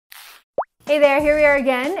Hey there, here we are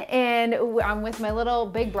again, and I'm with my little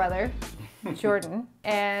big brother, Jordan,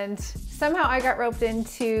 and somehow I got roped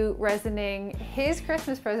into resining his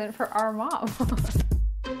Christmas present for our mom.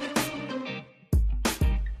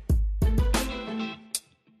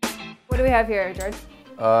 What do we have here, George?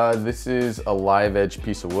 This is a live edge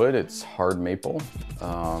piece of wood. It's hard maple,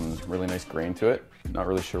 really nice grain to it. Not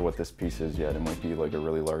really sure what this piece is yet. It might be like a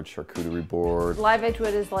really large charcuterie board. Live edge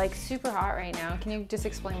wood is like super hot right now. Can you just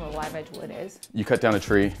explain what live edge wood is? You cut down a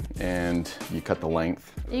tree and you cut the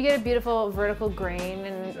length. You get a beautiful vertical grain,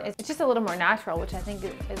 and it's just a little more natural, which I think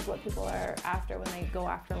is what people are after when they go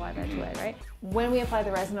after live edge wood, right? When we apply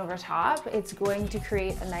the resin over top, it's going to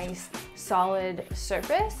create a nice solid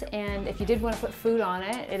surface, and if you did want to put food on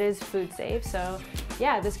it, it is food safe. So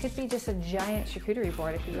yeah, this could be just a giant charcuterie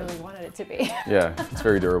board if you really wanted it to be. Yeah, it's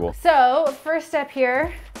very durable. So first step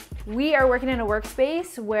here, we are working in a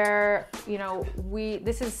workspace where, you know,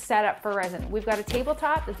 this is set up for resin. We've got a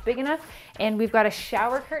tabletop that's big enough, and we've got a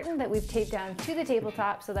shower curtain that we've taped down to the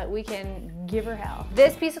tabletop so that we can give her hell.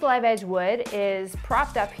 This piece of live edge wood is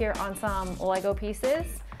propped up here on some Lego pieces.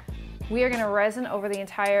 We are gonna resin over the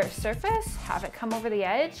entire surface, have it come over the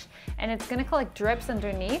edge, and it's gonna collect drips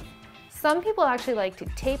underneath. Some people actually like to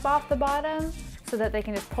tape off the bottom so that they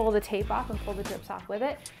can just pull the tape off and pull the drips off with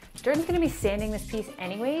it. Jordan's gonna be sanding this piece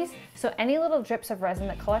anyways, so any little drips of resin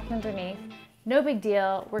that collect underneath, no big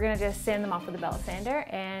deal. We're gonna just sand them off with a belt sander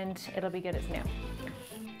and it'll be good as new.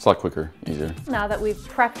 It's a lot quicker, easier. Now that we've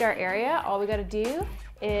prepped our area, all we gotta do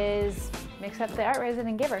is mix up the ArtResin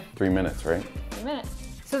and give her. 3 minutes, right? 3 minutes.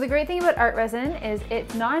 So the great thing about ArtResin is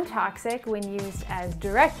it's non-toxic when used as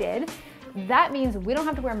directed. That means we don't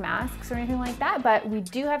have to wear masks or anything like that, but we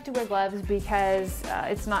do have to wear gloves because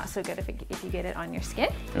it's not so good if you get it on your skin.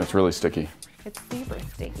 Yeah, it's really sticky. It's super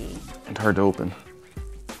sticky. And hard to open.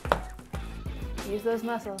 Use those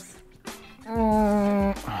muscles.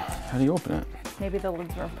 How do you open it? Maybe the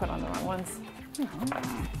lids were put on the wrong ones.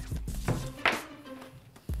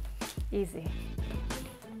 Easy.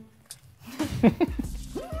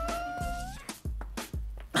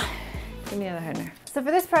 Give me another hardener. So for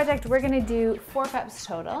this project, we're gonna do 4 cups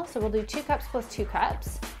total. So we'll do 2 cups plus 2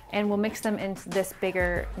 cups, and we'll mix them into this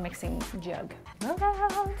bigger mixing jug. Slow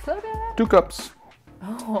down, slow down. 2 cups.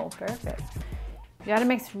 Oh, perfect. You gotta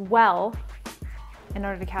mix well in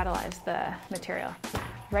order to catalyze the material.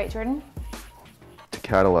 Right, Jordan? To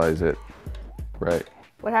catalyze it, right.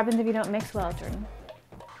 What happens if you don't mix well, Jordan?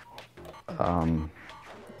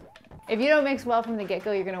 If you don't mix well from the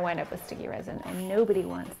get-go, you're gonna wind up with sticky resin, and nobody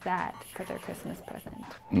wants that for their Christmas present.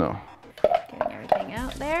 No. Getting everything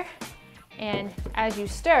out there. And as you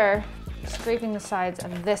stir, scraping the sides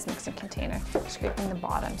of this mixing container, scraping the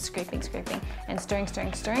bottom, scraping, and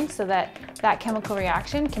stirring, so that that chemical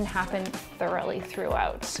reaction can happen thoroughly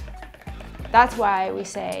throughout. That's why we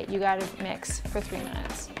say you gotta mix for 3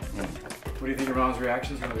 minutes. What do you think your mom's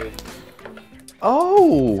reaction is gonna be?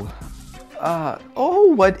 Oh!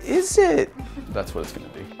 What is it? That's what it's gonna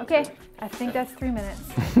be. Okay, I think that's 3 minutes.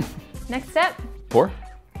 Next step. Pour?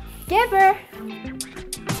 Give her.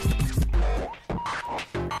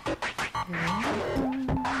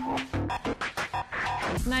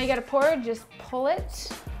 Now you gotta pour, just pull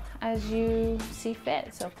it as you see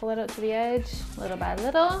fit. So pull it out to the edge, little by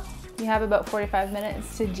little. You have about 45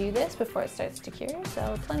 minutes to do this before it starts to cure,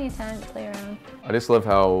 so plenty of time to play around. I just love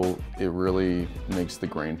how it really makes the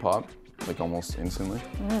grain pop, like almost instantly.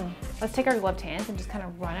 Let's take our gloved hands and just kind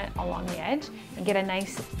of run it along the edge and get a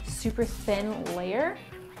nice super thin layer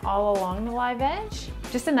all along the live edge.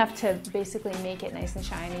 Just enough to basically make it nice and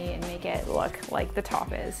shiny and make it look like the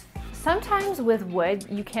top is. Sometimes with wood,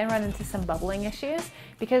 you can run into some bubbling issues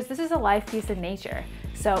because this is a live piece of nature.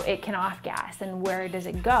 So it can off-gas, and where does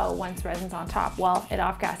it go once resin's on top? Well, it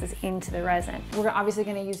off-gases into the resin. We're obviously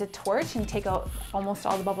gonna use a torch and take out almost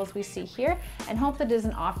all the bubbles we see here and hope that it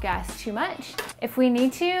doesn't off-gas too much. If we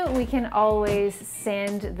need to, we can always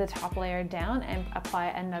sand the top layer down and apply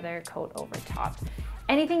another coat over top.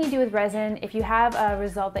 Anything you do with resin, if you have a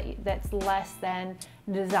result that's less than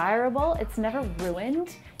desirable, it's never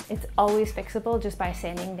ruined. It's always fixable just by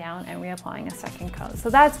sanding down and reapplying a second coat. So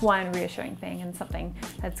that's one reassuring thing and something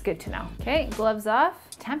that's good to know. Okay, gloves off.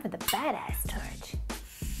 Time for the badass torch.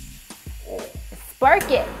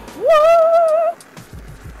 Spark it. Woo!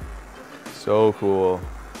 So cool.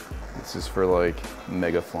 This is for like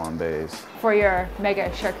mega flambés. For your mega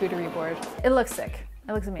charcuterie board. It looks sick.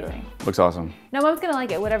 It looks amazing. Yeah. Looks awesome. No, Mom's gonna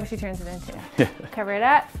like it, whatever she turns it into. Yeah. Cover it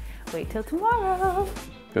up. Wait till tomorrow.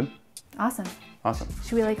 Good. Awesome. Awesome.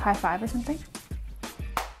 Should we like high five or something?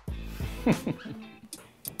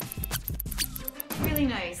 Really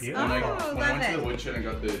really nice. Beautiful. Oh, When I love went to it. the woodshed and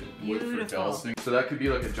got the wood for Beautiful. dowsing. So that could be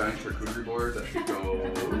like a giant charcuterie board that could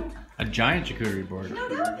go. A giant charcuterie board. No,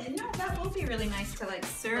 that will be really nice to like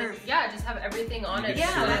serve. Yeah, just have everything on You it. could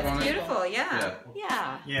Yeah, serve that's on it. beautiful. Yeah.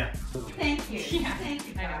 Yeah. Yeah. Yeah. Thank you. Yeah. Thank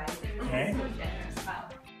you, guys. Okay. So generous.